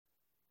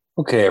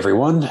Okay,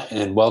 everyone,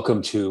 and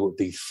welcome to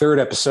the third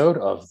episode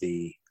of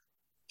the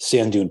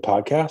Sand Dune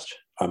podcast.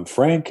 I'm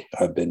Frank.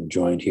 I've been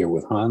joined here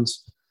with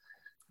Hans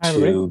Hi,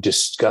 everybody. to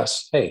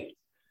discuss. Hey,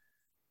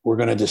 we're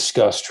going to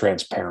discuss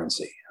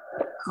transparency.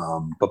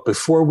 But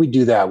before we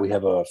do that, we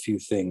have a few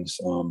things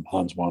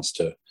Hans wants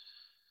to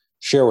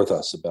share with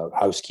us about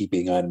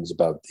housekeeping items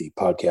about the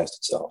podcast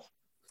itself.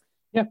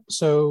 Yep.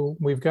 So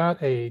we've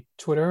got a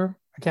Twitter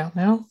account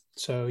now.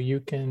 So you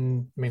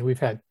can, we've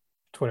had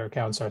Twitter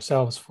accounts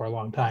ourselves for a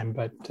long time,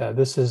 but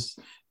this is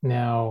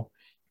now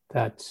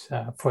that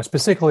for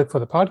specifically for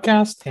the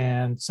podcast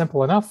and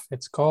simple enough.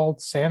 It's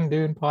called Sand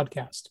Dune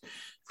Podcast.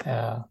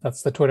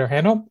 That's the Twitter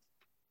handle.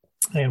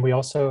 And we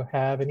also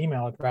have an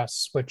email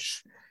address,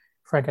 which,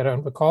 Frank, I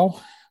don't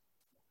recall.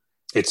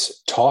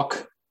 It's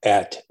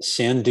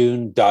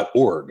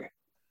talk@sanddune.org.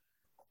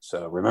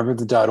 So remember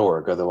the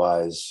 .org,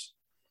 otherwise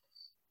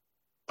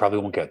probably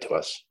won't get to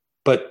us.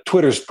 But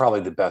Twitter's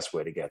probably the best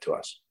way to get to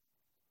us.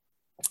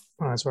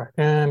 Oh, that's right.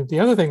 And the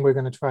other thing we're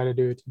going to try to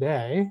do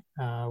today,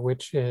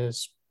 which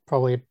is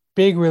probably a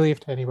big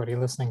relief to anybody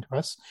listening to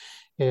us,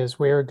 is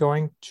we're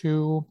going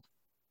to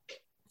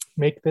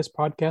make this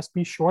podcast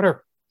be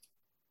shorter.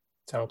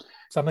 So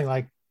something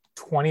like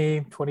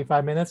 20,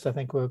 25 minutes. I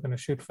think we're going to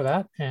shoot for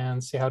that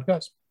and see how it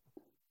goes.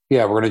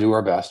 Yeah, we're going to do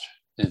our best.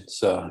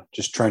 It's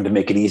just trying to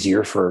make it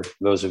easier for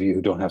those of you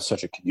who don't have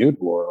such a commute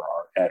or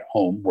are at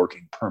home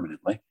working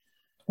permanently.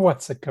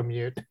 What's a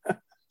commute?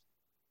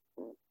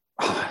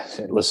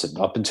 Listen,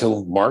 up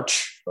until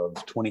March of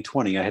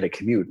 2020, I had a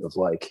commute of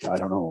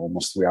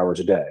almost 3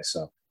 hours a day.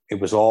 So it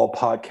was all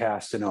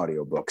podcasts and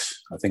audiobooks.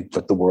 I think,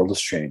 but the world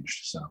has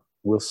changed. So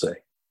we'll see.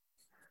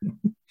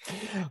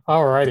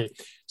 All righty.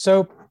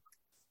 So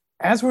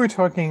as we were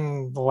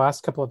talking the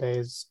last couple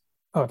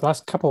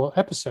of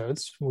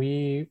episodes,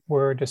 we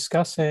were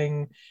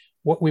discussing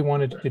what we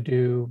wanted to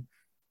do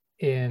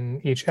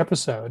in each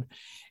episode.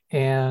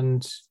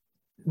 And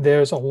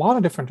there's a lot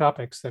of different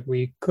topics that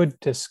we could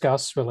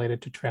discuss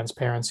related to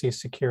transparency,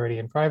 security,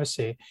 and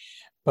privacy.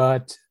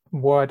 But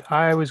what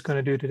I was going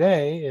to do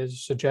today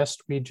is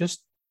suggest we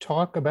just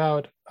talk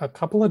about a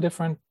couple of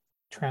different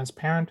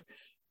transparent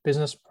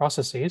business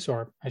processes,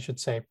 or I should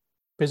say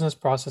business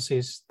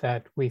processes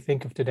that we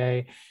think of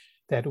today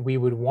that we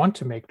would want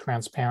to make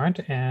transparent,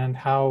 and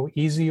how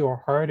easy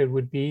or hard it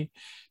would be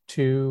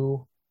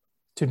to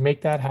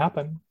make that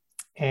happen.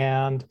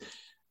 And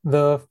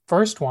the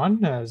first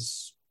one,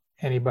 as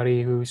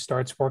anybody who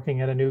starts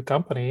working at a new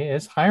company,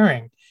 is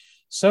hiring.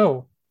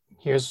 So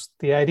here's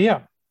the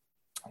idea.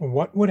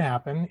 What would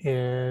happen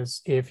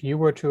is if you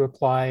were to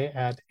apply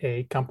at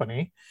a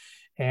company,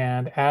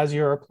 and as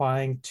you're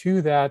applying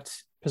to that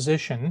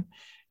position,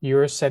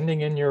 you're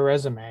sending in your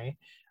resume,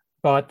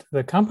 but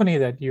the company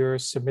that you're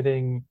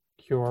submitting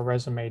your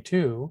resume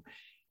to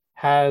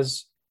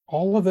has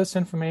all of this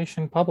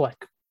information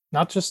public,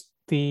 not just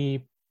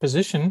the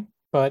position,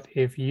 but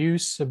if you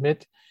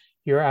submit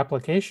your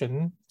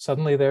application,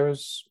 suddenly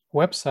there's a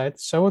website,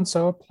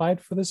 so-and-so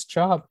applied for this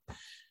job.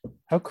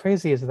 How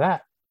crazy is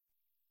that?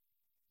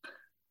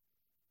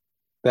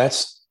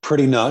 That's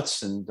pretty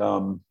nuts.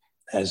 And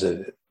as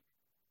a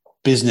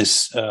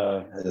business,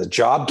 as a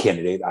job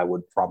candidate, I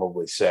would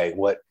probably say,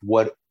 what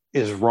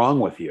is wrong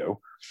with you?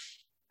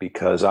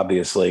 Because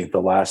obviously the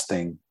last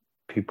thing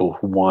people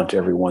who want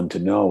everyone to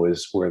know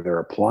is where they're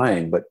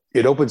applying. But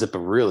it opens up a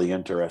really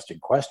interesting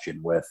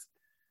question with,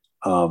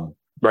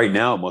 right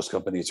now, most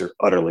companies are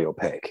utterly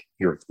opaque.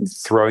 You're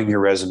throwing your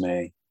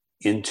resume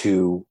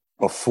into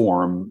a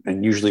form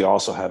and usually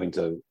also having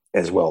to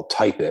as well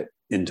type it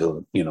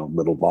into,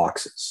 little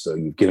boxes. So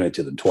you've given it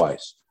to them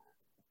twice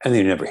and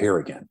then you never hear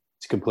again.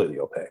 It's completely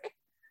opaque.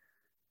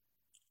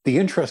 The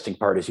interesting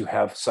part is you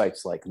have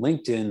sites like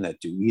LinkedIn that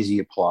do easy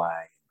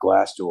apply,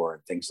 Glassdoor,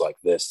 and things like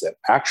this that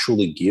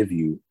actually give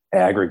you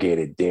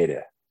aggregated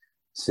data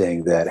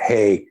saying that,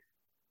 hey,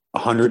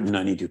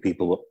 192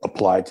 people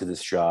applied to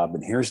this job,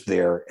 and here's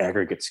their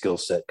aggregate skill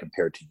set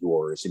compared to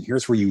yours, and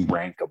here's where you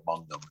rank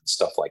among them and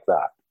stuff like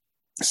that.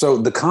 So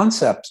the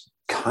concept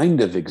kind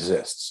of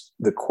exists.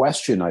 The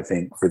question, I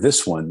think, for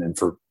this one and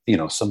for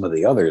some of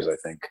the others, I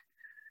think,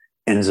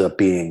 ends up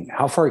being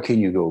how far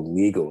can you go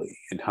legally,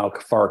 and how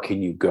far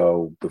can you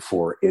go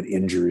before it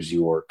injures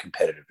your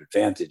competitive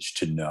advantage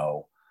to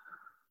know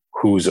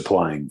who's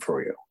applying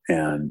for you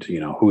and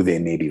who they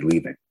may be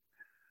leaving.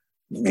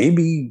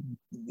 Maybe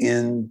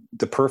in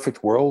the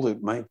perfect world,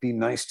 it might be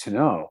nice to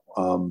know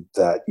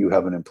that you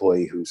have an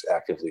employee who's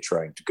actively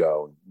trying to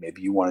go.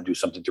 Maybe you want to do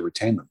something to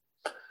retain them.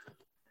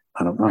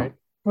 I don't know. Right.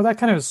 Well, that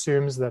kind of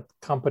assumes that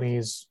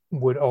companies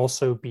would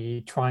also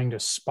be trying to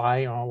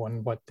spy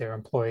on what their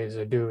employees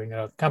are doing at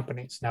other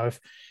companies. Now, if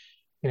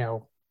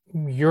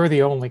you're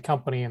the only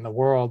company in the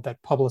world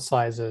that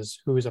publicizes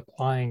who's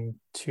applying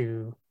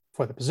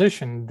for the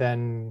position,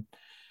 then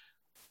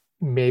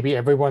maybe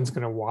everyone's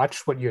going to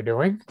watch what you're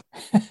doing.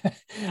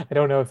 I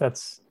don't know if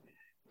that's,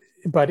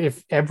 but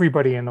if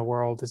everybody in the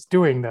world is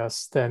doing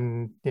this,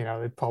 then,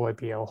 it'd probably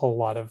be a whole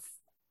lot of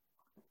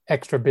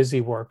extra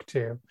busy work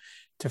to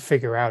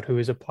figure out who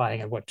is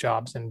applying at what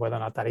jobs and whether or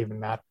not that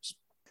even matters.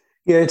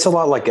 Yeah, it's a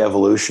lot like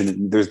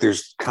evolution.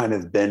 There's kind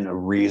of been a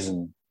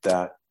reason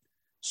that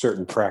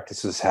certain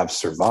practices have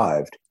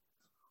survived.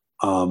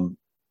 Um,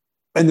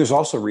 and there's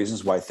also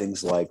reasons why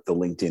things like the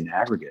LinkedIn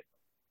aggregate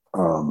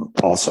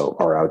also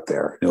are out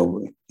there.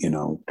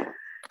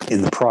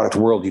 In the product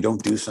world, you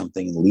don't do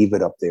something and leave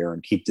it up there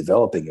and keep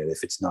developing it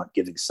if it's not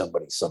giving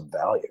somebody some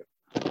value.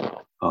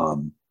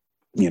 Um,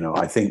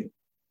 I think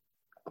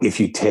if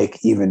you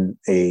take even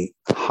a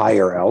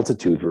higher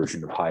altitude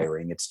version of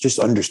hiring, it's just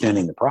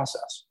understanding the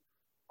process.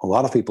 A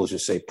lot of people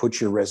just say,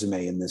 put your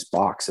resume in this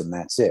box and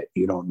that's it.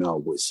 You don't know,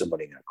 was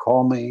somebody going to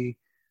call me?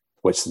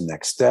 What's the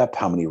next step?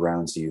 How many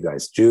rounds do you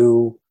guys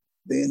do?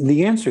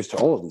 The answers to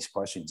all of these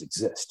questions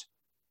exist,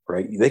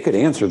 right? They could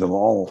answer them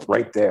all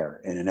right there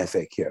in an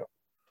FAQ,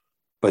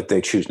 but they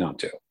choose not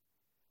to,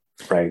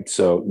 right?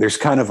 So there's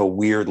kind of a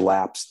weird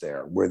lapse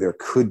there where there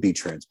could be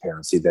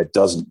transparency that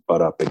doesn't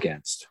butt up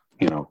against,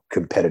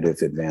 competitive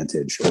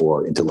advantage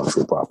or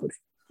intellectual property.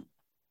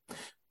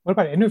 What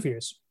about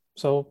interviews?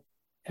 So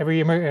every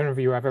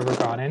interview I've ever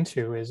gone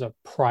into is a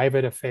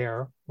private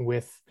affair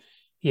with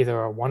either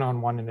a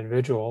one-on-one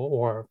individual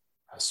or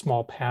a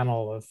small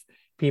panel of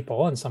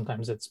people, and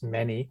sometimes it's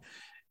many.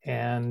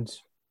 And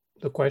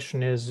the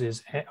question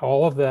is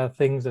all of the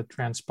things that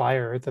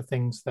transpire, the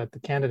things that the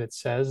candidate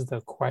says,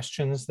 the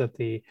questions that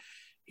the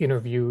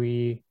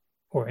interviewee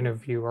or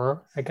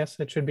interviewer, I guess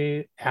it should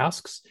be,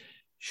 asks,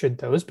 should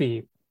those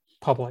be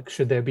public?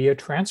 Should there be a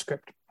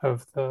transcript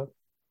of the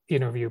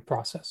interview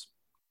process?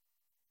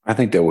 I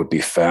think that would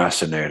be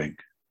fascinating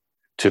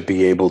to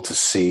be able to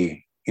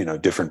see,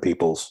 different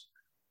people's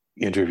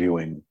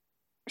interviewing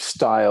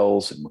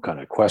styles and what kind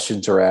of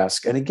questions are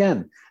asked. And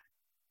again,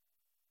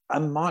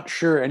 I'm not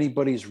sure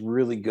anybody's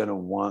really going to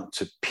want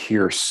to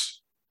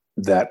pierce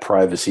that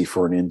privacy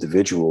for an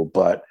individual,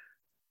 but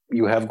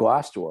you have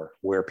Glassdoor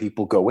where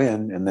people go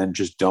in and then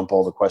just dump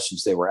all the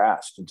questions they were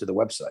asked into the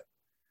website.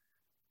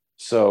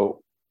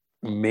 So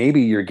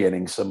maybe you're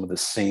getting some of the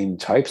same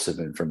types of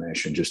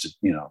information, just,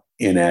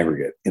 in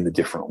aggregate in a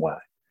different way.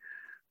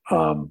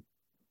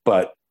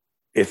 But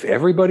if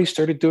everybody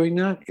started doing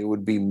that, it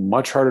would be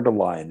much harder to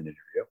lie in an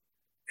interview.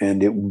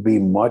 And it would be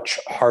much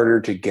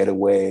harder to get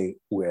away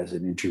as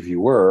an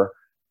interviewer,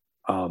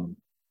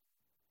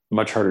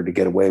 much harder to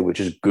get away with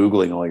just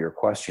Googling all your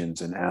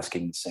questions and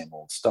asking the same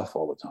old stuff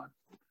all the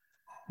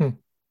time.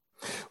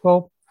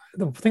 Well,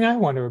 the thing I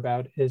wonder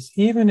about is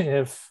even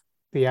if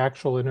the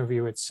actual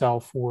interview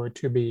itself were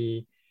to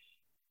be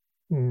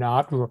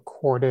not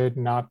recorded,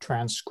 not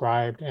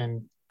transcribed,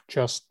 and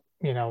just,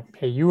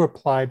 hey, you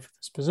applied for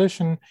this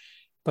position,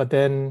 but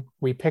then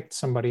we picked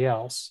somebody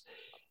else.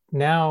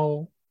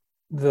 Now,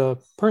 the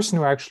person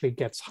who actually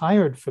gets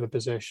hired for the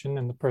position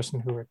and the person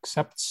who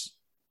accepts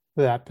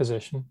that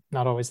position,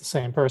 not always the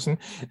same person,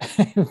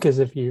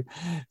 because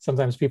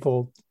sometimes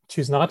people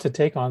choose not to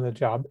take on the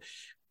job,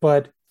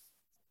 but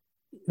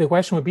the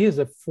question would be, is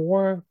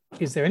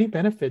there any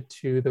benefit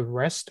to the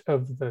rest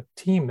of the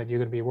team that you're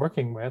going to be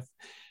working with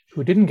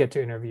who didn't get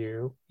to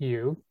interview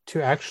you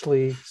to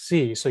actually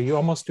see? So you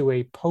almost do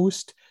a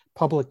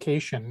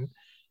post-publication,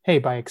 hey,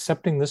 by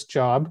accepting this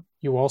job,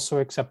 you also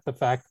accept the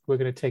fact we're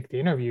going to take the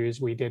interviews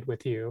we did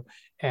with you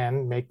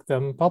and make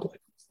them public.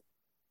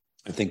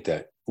 I think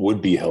that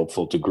would be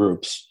helpful to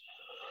groups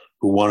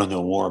who want to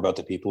know more about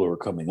the people who are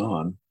coming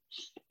on.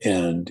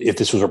 And if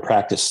this was a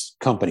practice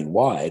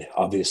company-wide,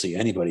 obviously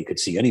anybody could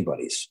see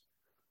anybody's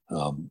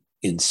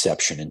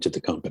inception into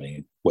the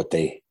company, what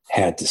they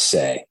had to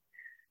say.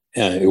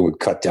 It would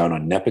cut down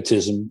on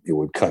nepotism. It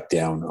would cut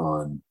down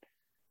on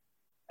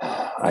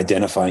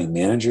identifying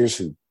managers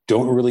who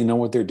don't really know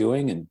what they're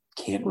doing and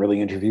can't really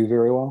interview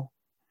very well.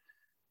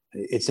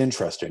 It's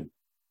interesting.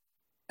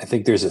 I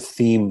think there's a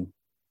theme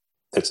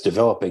that's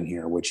developing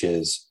here, which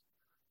is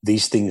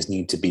these things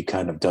need to be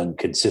kind of done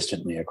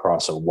consistently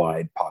across a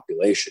wide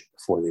population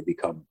before they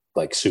become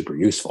like super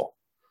useful.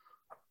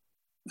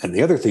 And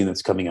the other thing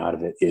that's coming out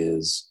of it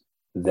is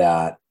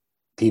that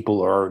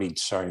people are already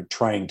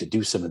trying to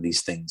do some of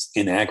these things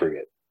in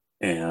aggregate.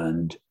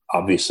 And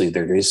obviously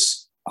there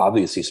is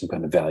some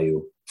kind of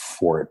value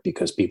for it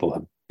because people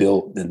have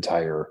built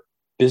entire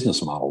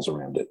business models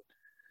around it.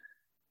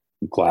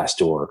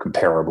 Glassdoor,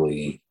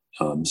 Comparably,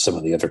 some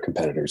of the other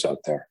competitors out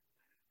there.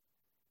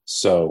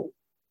 So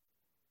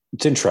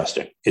it's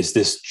interesting. Is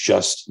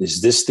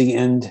this the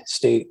end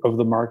state of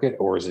the market,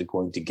 or is it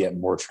going to get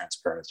more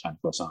transparent as time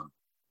goes on?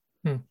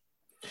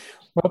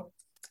 Well,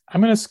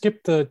 I'm going to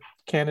skip the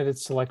candidate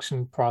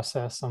selection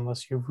process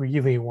unless you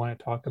really want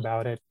to talk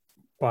about it.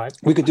 But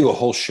we could do a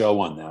whole show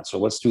on that. So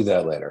let's do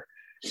that later.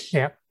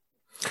 Yeah.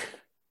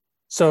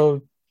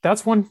 So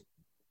that's one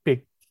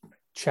big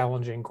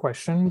challenging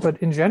question.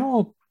 But in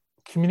general,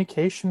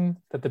 communication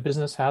that the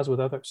business has with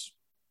others,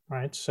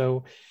 right?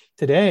 So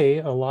today,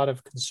 a lot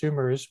of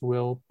consumers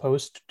will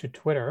post to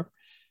Twitter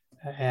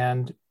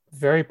and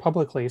very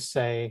publicly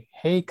say,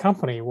 hey,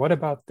 company, what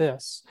about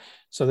this?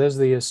 So there's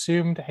the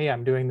assumed, hey,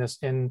 I'm doing this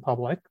in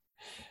public.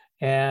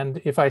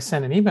 And if I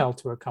send an email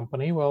to a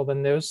company, well,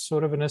 then there's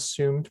sort of an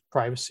assumed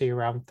privacy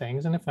around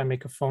things. And if I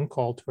make a phone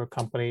call to a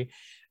company,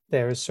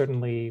 there is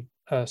certainly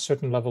a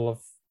certain level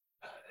of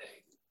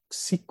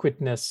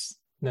secretness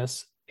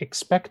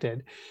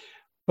expected.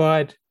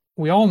 But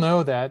we all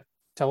know that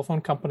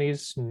telephone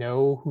companies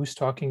know who's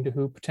talking to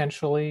who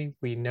potentially.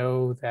 We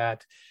know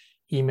that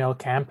email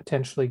can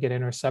potentially get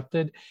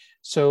intercepted.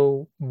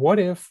 So what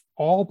if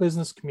all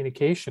business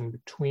communication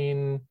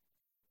between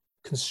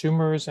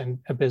consumers and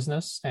a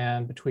business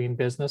and between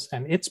business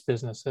and its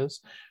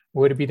businesses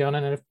were to be done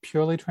in a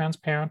purely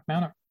transparent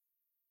manner?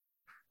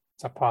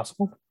 Is that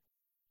possible?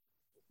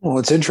 Well,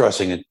 it's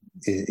interesting.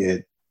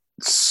 It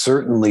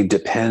certainly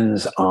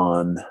depends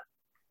on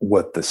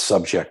what the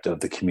subject of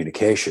the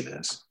communication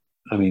is.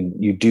 I mean,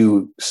 you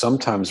do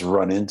sometimes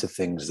run into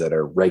things that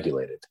are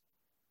regulated,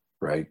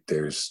 right?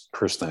 There's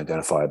personally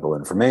identifiable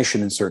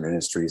information in certain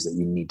industries that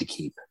you need to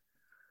keep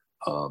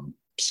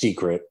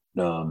secret.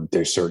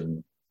 There's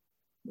certain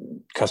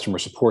customer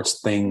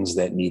supports things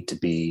that need to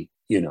be,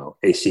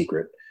 a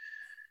secret.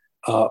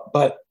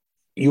 But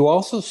you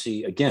also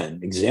see,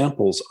 again,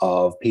 examples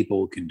of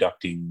people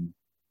conducting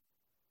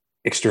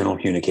external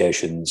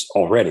communications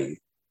already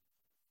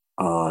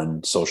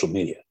on social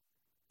media.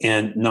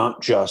 And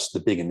not just the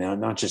big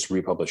announcement, not just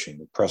republishing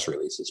the press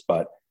releases,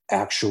 but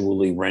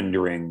actually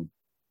rendering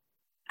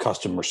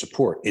customer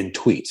support in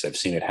tweets. I've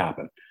seen it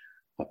happen.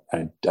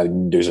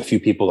 There's a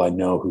few people I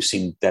know who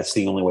seem that's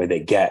the only way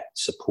they get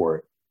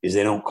support is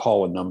they don't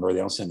call a number, they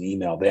don't send an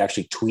email, they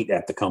actually tweet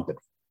at the company.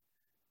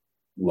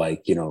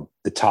 Like,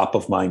 the top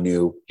of my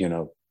new,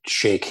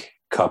 shake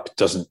cup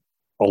doesn't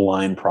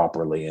align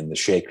properly and the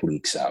shake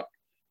leaks out.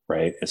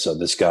 Right. And so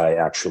this guy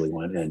actually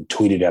went and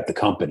tweeted at the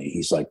company.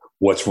 He's like,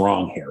 what's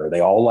wrong here? Are they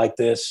all like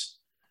this?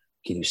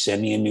 Can you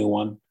send me a new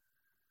one?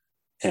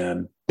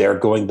 And they're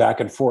going back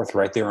and forth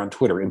right there on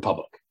Twitter in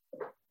public.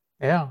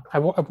 Yeah. I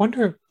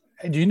wonder,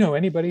 do you know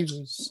anybody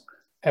who's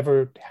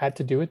ever had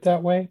to do it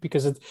that way?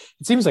 Because it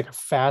seems like a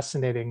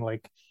fascinating,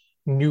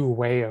 new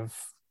way of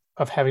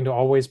having to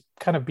always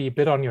kind of be a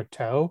bit on your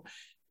toe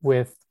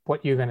with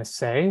what you're going to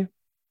say.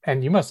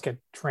 And you must get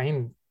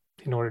trained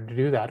in order to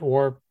do that,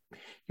 or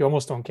you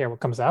almost don't care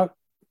what comes out.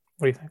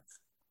 What do you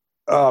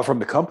think? From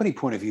the company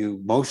point of view,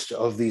 most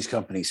of these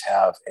companies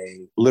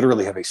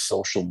literally have a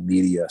social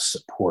media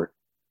support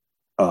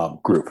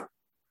group.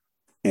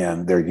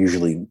 And they're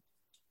usually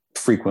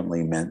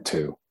frequently meant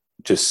to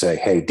just say,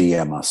 hey,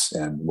 DM us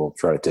and we'll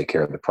try to take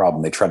care of the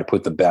problem. They try to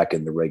put them back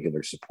in the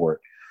regular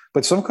support.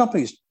 But some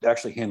companies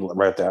actually handle it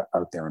right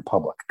out there in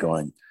public,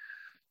 going,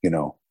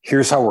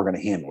 here's how we're going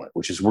to handle it,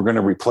 which is we're going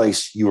to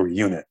replace your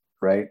unit,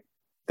 right?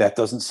 That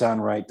doesn't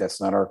sound right.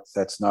 That's not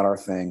our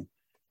thing.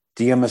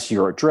 DM us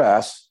your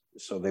address.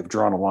 So they've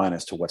drawn a line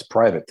as to what's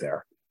private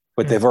there,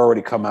 but they've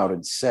already come out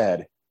and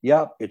said,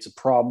 "Yep, it's a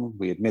problem.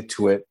 We admit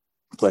to it.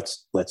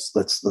 Let's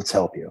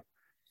help you."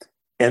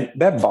 And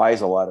that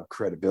buys a lot of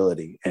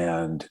credibility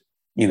and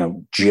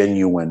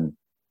genuine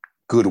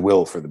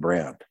goodwill for the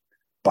brand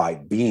by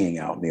being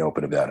out in the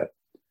open about it.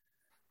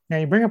 Now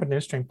you bring up an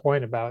interesting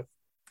point about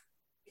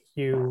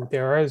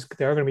there are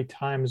going to be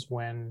times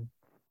when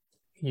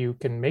you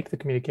can make the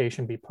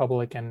communication be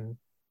public and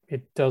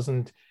it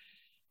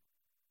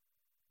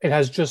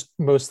has just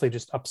mostly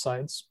just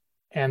upsides.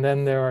 And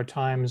then there are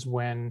times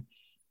when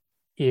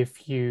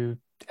if you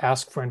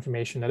ask for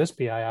information that is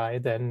PII,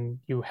 then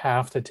you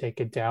have to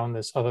take it down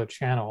this other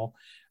channel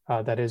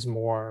that is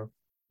more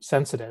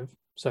sensitive,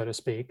 so to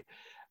speak.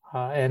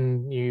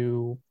 And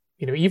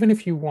even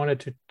if you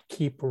wanted to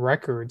keep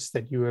records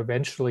that you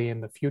eventually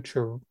in the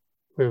future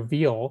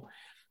reveal,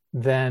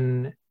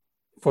 then,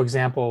 for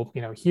example,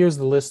 here's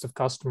the list of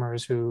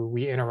customers who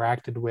we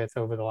interacted with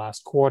over the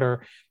last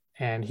quarter,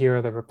 and here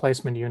are the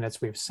replacement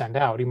units we've sent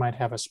out. You might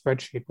have a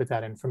spreadsheet with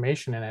that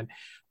information in it.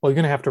 Well, you're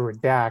going to have to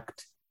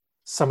redact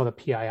some of the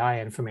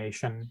PII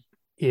information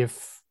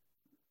if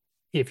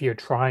you're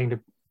trying to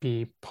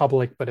be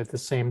public, but at the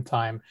same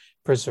time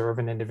preserve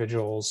an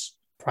individual's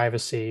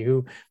privacy,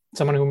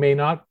 someone who may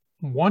not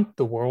want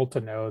the world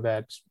to know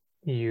that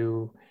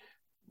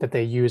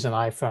they use an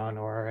iPhone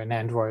or an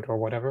Android or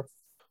whatever.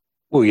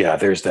 Well, yeah,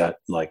 there's that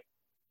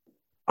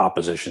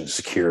opposition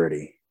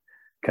security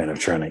kind of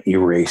trying to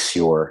erase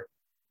your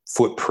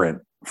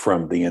footprint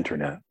from the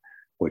internet,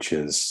 which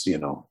is,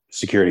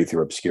 security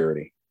through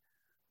obscurity.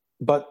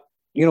 But,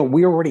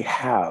 we already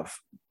have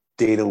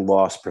data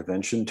loss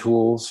prevention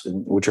tools,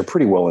 which are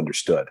pretty well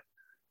understood.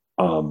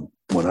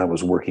 When I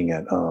was working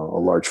at a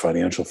large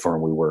financial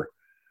firm, we were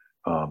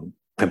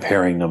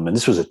comparing them, and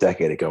this was a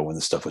decade ago when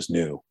this stuff was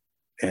new.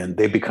 And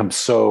they've become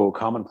so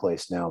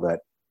commonplace now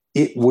that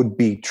it would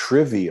be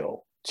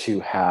trivial to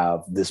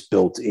have this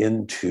built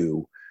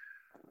into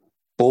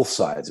both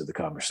sides of the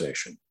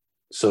conversation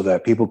so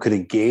that people could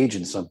engage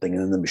in something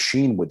and then the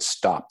machine would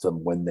stop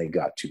them when they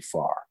got too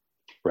far,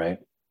 right?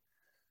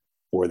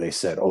 Or they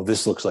said, oh,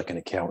 this looks like an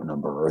account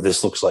number, or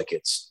this looks like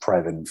it's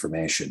private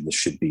information. This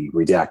should be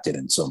redacted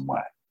in some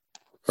way,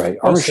 right?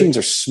 Our machines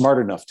are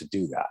smart enough to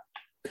do that.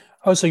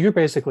 Oh, so you're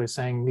basically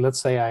saying, let's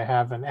say I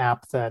have an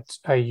app that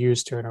I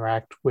use to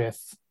interact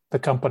with the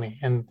company,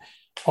 and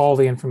all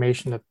the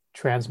information that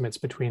transmits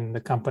between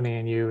the company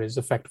and you is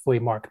effectively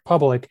marked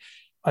public.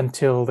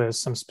 until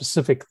there's some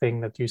specific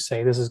thing that you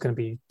say this is going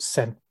to be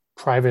sent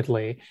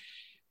privately.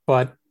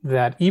 But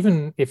that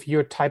even if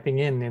you're typing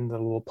in the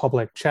little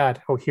public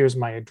chat, oh, here's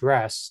my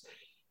address,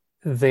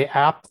 the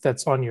app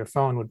that's on your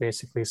phone would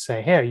basically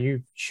say, hey, are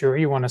you sure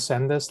you want to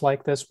send this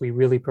like this? We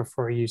really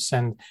prefer you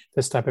send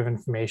this type of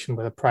information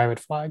with a private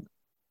flag.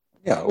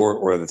 Yeah,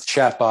 or the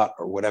chatbot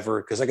or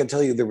whatever. Because I can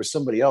tell you there was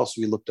somebody else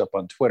we looked up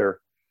on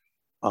Twitter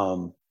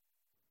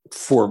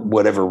for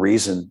whatever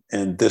reason,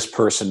 and this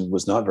person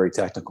was not very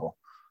technical.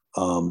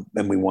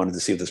 And we wanted to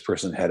see if this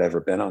person had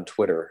ever been on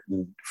Twitter,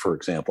 for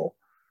example.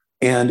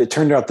 And it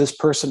turned out this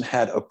person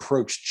had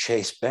approached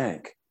Chase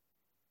Bank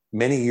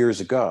many years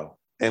ago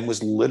and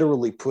was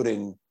literally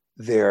putting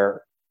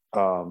their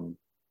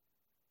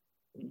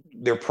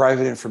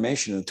private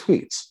information in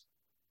tweets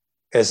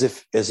as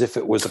if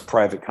it was a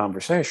private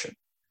conversation.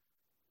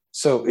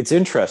 So it's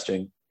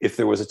interesting if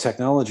there was a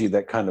technology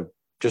that kind of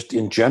just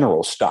in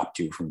general stopped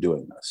you from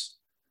doing this,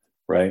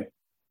 right?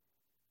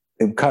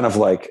 And kind of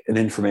like an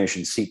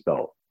information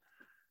seatbelt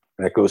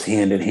that goes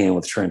hand in hand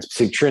with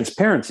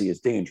transparency is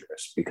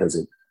dangerous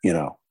because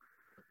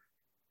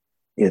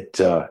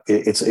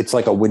it's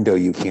like a window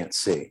you can't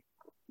see.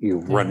 You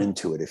run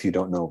into it if you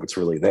don't know if it's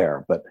really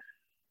there. But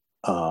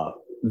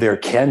there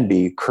can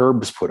be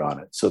curbs put on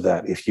it so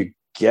that if you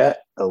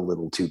get a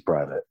little too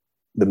private,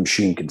 the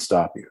machine can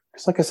stop you.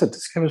 Because like I said,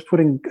 this guy was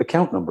putting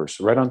account numbers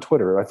right on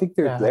Twitter. I think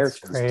they're there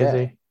to this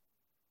day.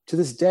 To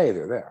this day,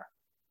 they're there.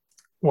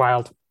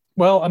 Wild.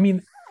 Well, I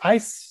mean, I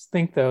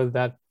think, though,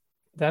 that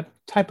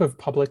type of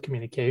public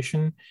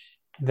communication,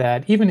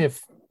 that even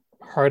if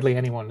hardly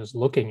anyone is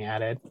looking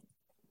at it,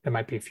 there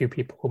might be a few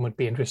people who would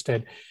be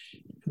interested,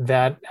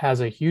 that has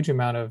a huge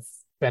amount of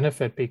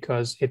benefit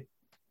because it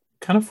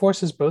kind of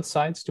forces both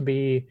sides to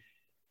be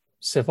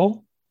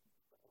civil.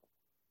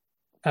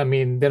 I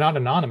mean, they're not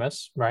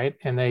anonymous, right?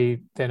 And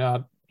you're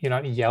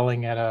not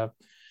yelling at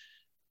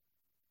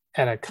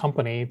a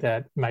company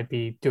that might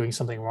be doing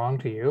something wrong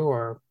to you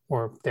or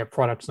their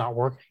product's not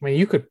working. I mean,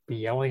 you could be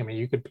yelling. I mean,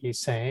 you could be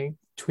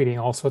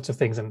tweeting all sorts of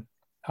things in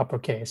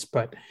uppercase,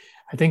 but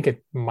I think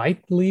it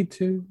might lead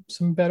to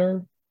some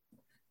better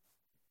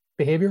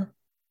behavior.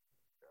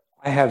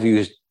 I have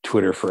used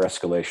Twitter for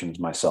escalations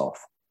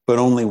myself, but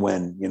only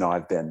when,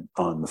 I've been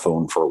on the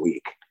phone for a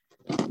week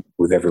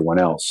with everyone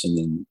else. And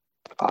then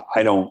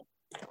I don't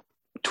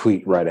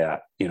tweet right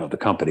at, the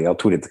company. I'll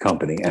tweet at the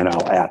company and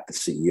I'll at the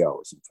CEO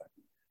or something.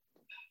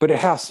 But it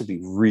has to be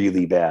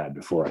really bad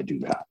before I do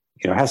that.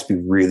 It has to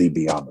be really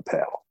beyond the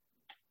pale.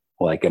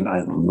 Like in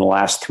the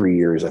last 3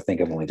 years, I think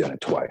I've only done it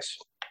twice.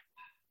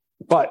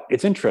 But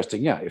it's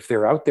interesting, yeah, if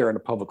they're out there in a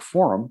public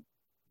forum,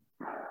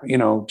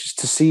 just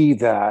to see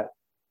that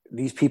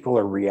these people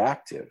are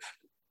reactive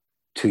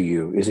to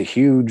you is a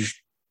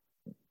huge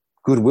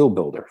goodwill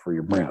builder for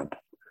your brand.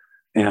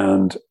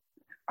 And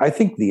I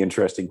think the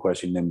interesting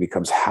question then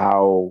becomes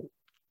how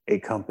a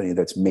company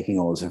that's making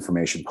all this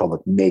information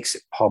public makes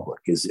it public.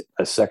 Is it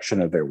a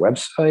section of their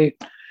website?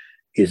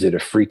 Is it a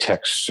free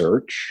text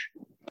search?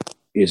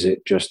 Is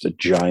it just a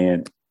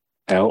giant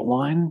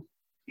outline?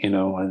 And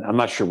I'm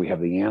not sure we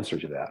have the answer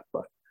to that,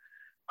 but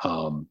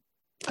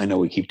I know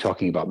we keep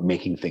talking about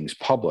making things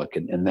public,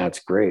 and that's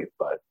great,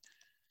 but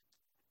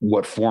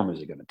what form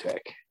is it going to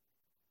take?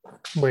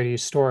 Where do you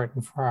store it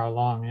and for how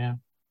long? Yeah.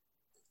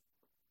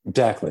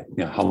 Exactly.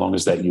 Yeah. How long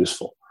is that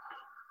useful?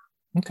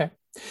 Okay.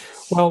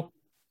 Well,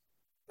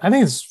 I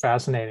think it's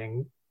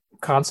fascinating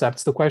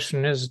concepts. The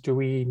question is, do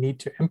we need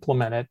to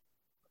implement it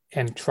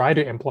and try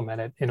to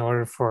implement it in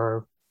order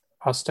for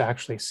us to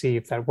actually see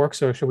if that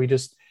works? Or should we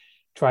just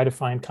try to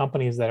find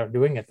companies that are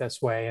doing it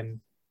this way and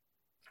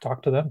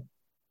talk to them?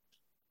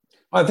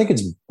 I think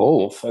it's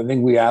both. I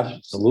think we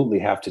absolutely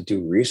have to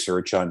do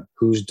research on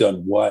who's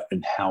done what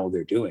and how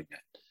they're doing it.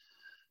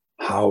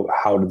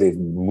 How do they've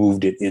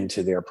moved it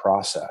into their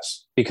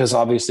process? Because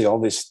obviously all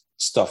this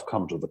stuff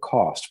comes with a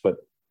cost, but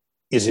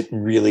is it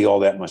really all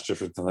that much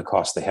different than the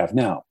cost they have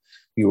now?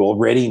 You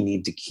already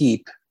need to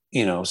keep,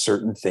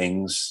 certain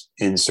things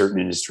in certain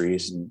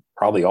industries, and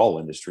probably all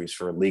industries,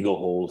 for a legal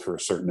hold for a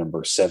certain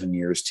number, 7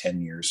 years,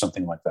 10 years,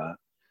 something like that.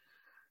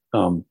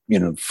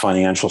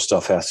 Financial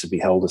stuff has to be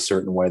held a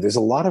certain way. There's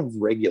a lot of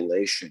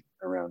regulation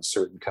around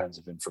certain kinds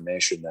of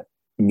information that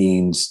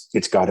means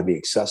it's got to be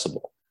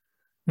accessible.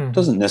 Mm-hmm. It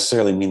doesn't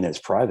necessarily mean that it's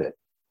private.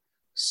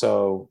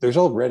 So there's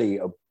already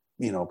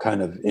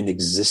kind of an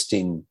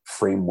existing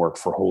framework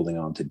for holding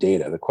on to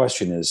data. The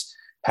question is,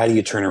 how do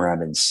you turn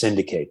around and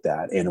syndicate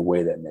that in a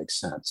way that makes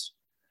sense?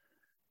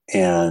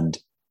 And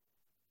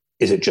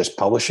is it just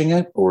publishing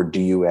it, or do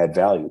you add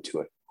value to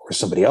it, or is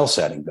somebody else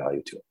adding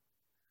value to it?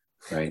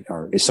 Right?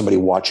 Or is somebody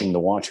watching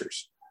the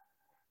watchers?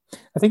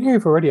 I think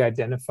you've already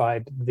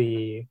identified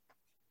the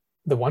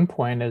one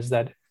point is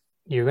that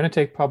you're going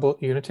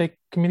to take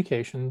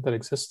communication that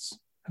exists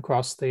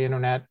across the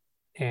internet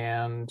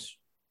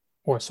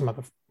or some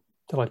other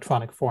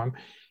electronic form,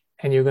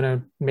 and you're going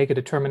to make a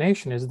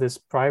determination: is this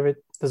private?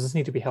 Does this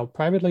need to be held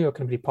privately, or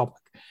can it be public?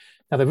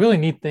 Now, the really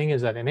neat thing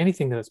is that in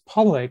anything that is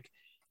public,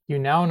 you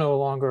now no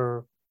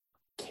longer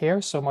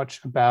care so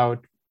much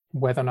about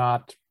whether or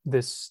not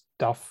this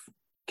stuff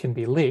can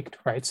be leaked,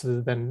 right?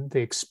 So then the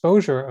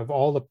exposure of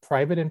all the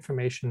private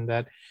information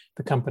that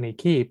the company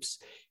keeps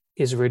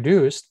is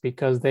reduced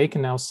because they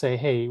can now say,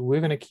 hey, we're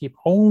going to keep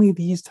only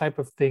these type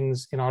of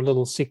things in our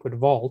little secret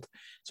vault.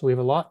 So we have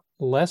a lot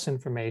less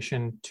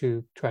information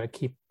to try to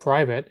keep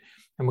private.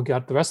 And we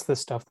got the rest of the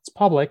stuff that's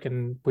public,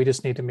 and we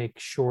just need to make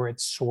sure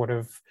it's sort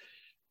of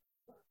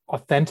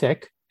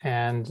authentic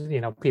and,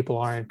 people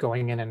aren't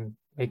going in and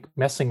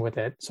messing with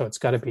it. So it's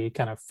got to be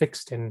kind of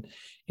fixed in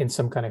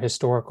some kind of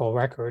historical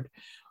record.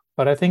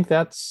 But I think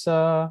that's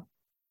kind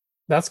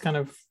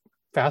of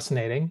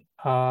fascinating.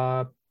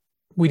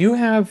 We do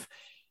have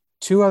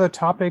two other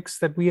topics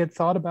that we had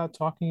thought about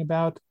talking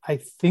about. I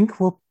think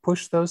we'll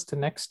push those to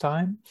next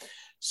time.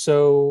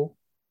 So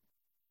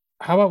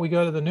how about we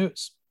go to the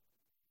news?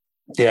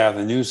 Yeah,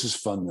 the news is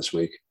fun this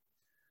week,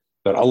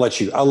 but I'll let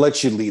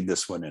you lead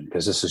this one in,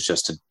 because this is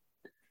just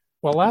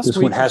this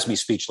one has me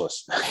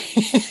speechless.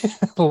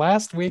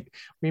 Last week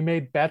we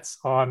made bets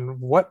on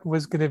what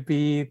was going to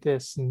be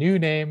this new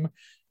name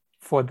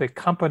for the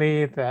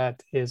company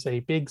that is a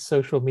big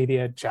social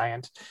media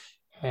giant.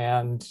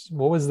 And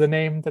what was the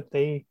name that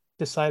they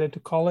decided to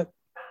call it?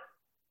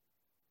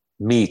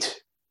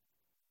 Meat.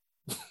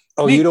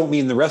 Oh, Meat. You don't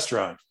mean the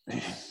restaurant.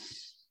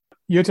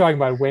 You're talking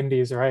about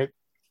Wendy's, right?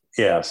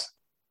 Yes.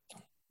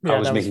 Yeah, I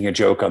was making a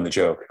joke on the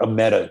joke, a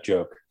meta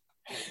joke.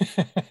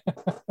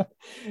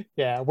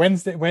 Yeah,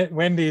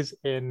 Wendy's,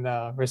 in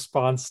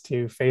response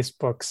to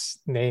Facebook's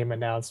name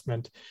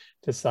announcement,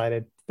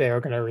 decided they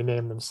were going to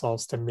rename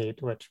themselves to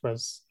Meat, which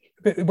was...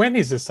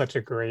 Wendy's is such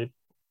a great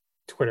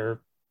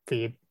Twitter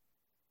feed.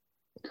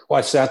 Well,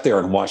 I sat there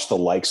and watched the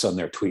likes on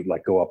their tweet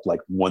go up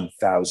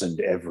 1,000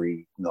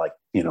 every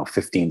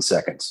 15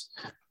 seconds.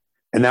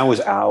 And that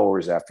was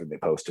hours after they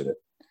posted it.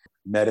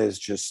 Meta is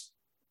just...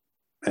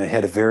 and it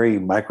had a very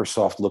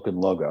Microsoft looking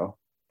logo.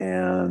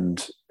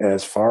 And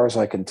as far as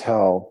I can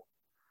tell,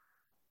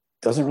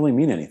 doesn't really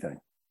mean anything,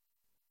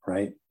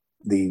 right?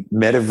 The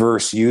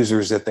metaverse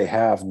users that they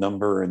have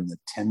number in the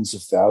tens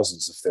of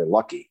thousands if they're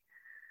lucky,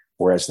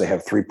 whereas they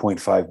have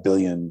 3.5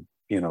 billion,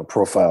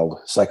 profiled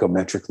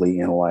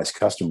psychometrically analyzed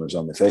customers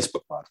on the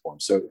Facebook platform.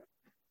 So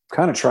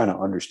kind of trying to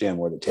understand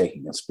where they're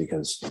taking us,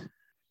 because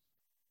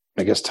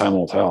I guess time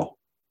will tell.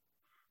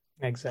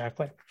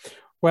 Exactly.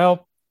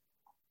 Well,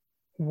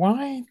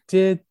 why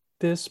did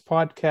this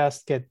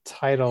podcast get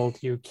titled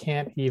 "You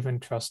Can't Even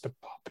Trust a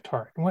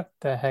Pop-Tart"? What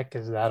the heck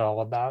is that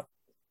all about?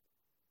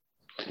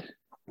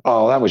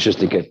 Oh, that was just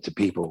to get to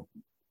people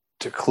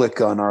to click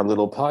on our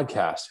little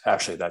podcast.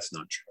 Actually, that's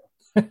not true.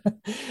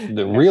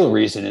 The real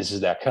reason is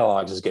that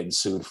Kellogg's is getting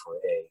sued for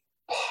a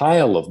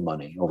pile of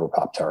money over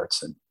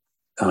Pop-Tarts.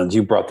 And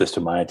you brought this to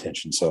my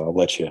attention, so I'll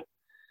let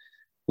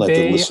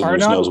the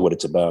listeners know what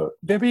it's about.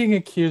 They're being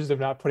accused of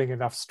not putting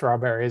enough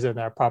strawberries in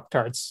their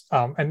Pop-Tarts.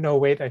 And no,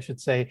 wait, I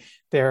should say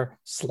they're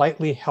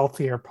slightly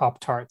healthier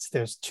Pop-Tarts.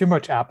 There's too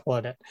much apple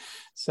in it.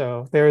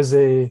 So there's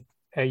a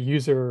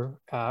user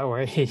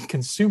or a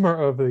consumer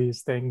of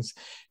these things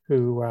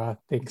who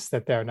thinks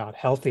that they're not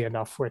healthy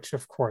enough, which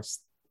of course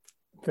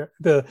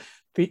the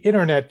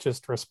internet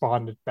just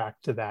responded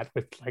back to that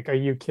with are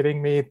you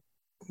kidding me?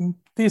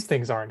 These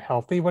things aren't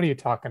healthy. What are you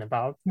talking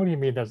about? What do you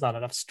mean there's not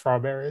enough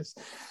strawberries?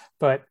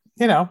 But,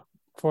 I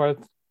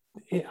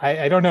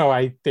don't know.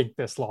 I think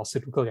this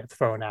lawsuit will get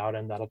thrown out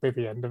and that'll be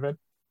the end of it.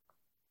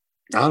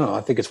 I don't know.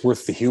 I think it's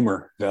worth the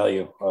humor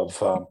value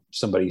of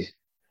somebody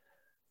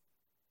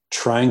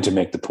trying to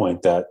make the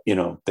point that,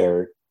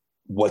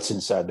 what's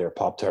inside their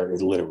Pop-Tart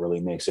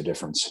literally makes a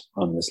difference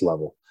on this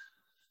level.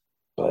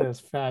 But that's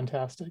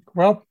fantastic.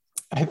 Well,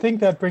 I think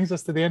that brings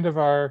us to the end of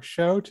our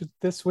show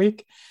this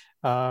week.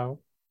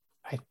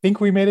 I think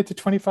we made it to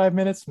 25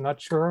 minutes. I'm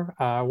not sure.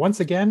 Once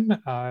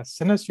again,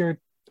 send us your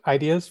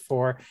ideas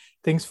for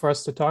things for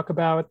us to talk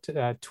about.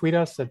 Tweet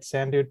us at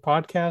Sand Dune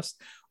Podcast,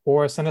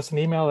 or send us an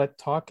email at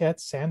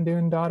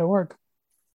talk@sanddune.org.